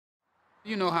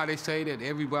You know how they say that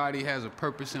everybody has a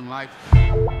purpose in life?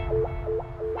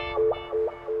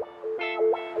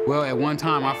 Well, at one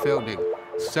time I felt that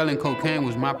selling cocaine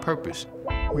was my purpose.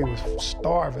 We was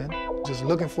starving, just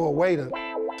looking for a way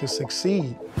to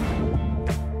succeed.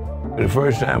 The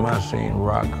first time I seen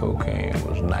rock cocaine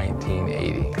was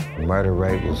 1980. Murder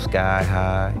rate was sky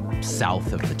high.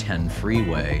 South of the 10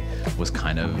 freeway was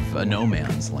kind of a no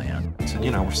man's land. He said,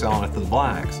 you know, we're selling it to the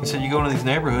blacks. He said, you go into these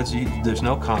neighborhoods, there's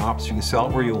no cops, you can sell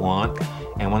it where you want,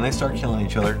 and when they start killing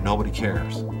each other, nobody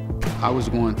cares. I was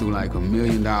going through like $1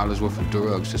 million worth of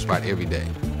drugs just about every day.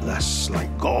 That's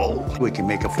like gold. We can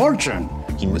make a fortune.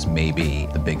 He was maybe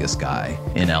the biggest guy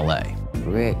in LA.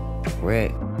 Rick,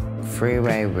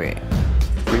 Freeway Rick.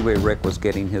 Freeway Rick was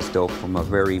getting his dope from a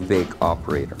very big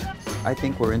operator. I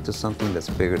think we're into something that's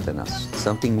bigger than us,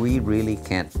 something we really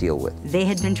can't deal with. They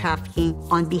had been trafficking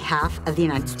on behalf of the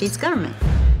United States government.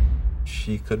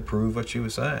 She could prove what she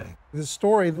was saying. The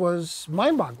story was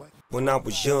mind-boggling. When I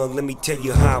was young, let me tell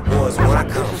you how it was when I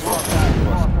come from.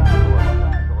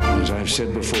 As I've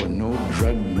said before, no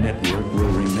drug network will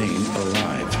remain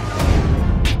alive.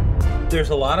 There's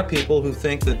a lot of people who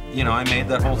think that, you know, I made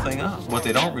that whole thing up. What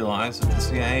they don't realize is the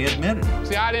CIA admitted it.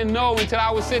 See, I didn't know until I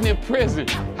was sitting in prison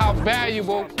how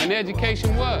valuable an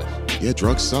education was. Yeah,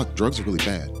 drugs suck. Drugs are really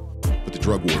bad. But the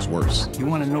drug war is worse. You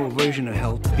want to know a version of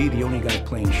hell? Be the only guy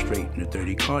playing straight in a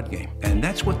dirty card game. And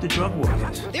that's what the drug war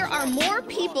is. There are more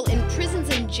people in prisons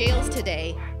and jails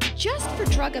today just for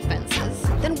drug offenses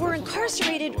than were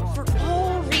incarcerated for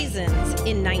all reasons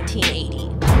in 1980.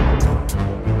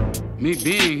 Me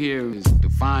being here is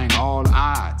defying all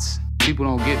odds. People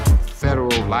don't get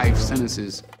federal life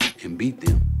sentences and beat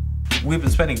them. We've been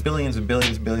spending billions and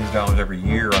billions and billions of dollars every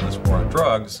year on this war on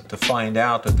drugs to find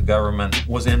out that the government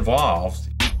was involved.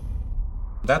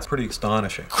 That's pretty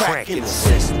astonishing. Crack in the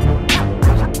system.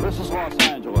 This is Los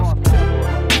Angeles.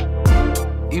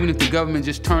 Even if the government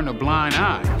just turned a blind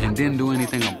eye and didn't do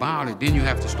anything about it, then you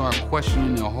have to start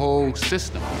questioning the whole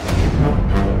system.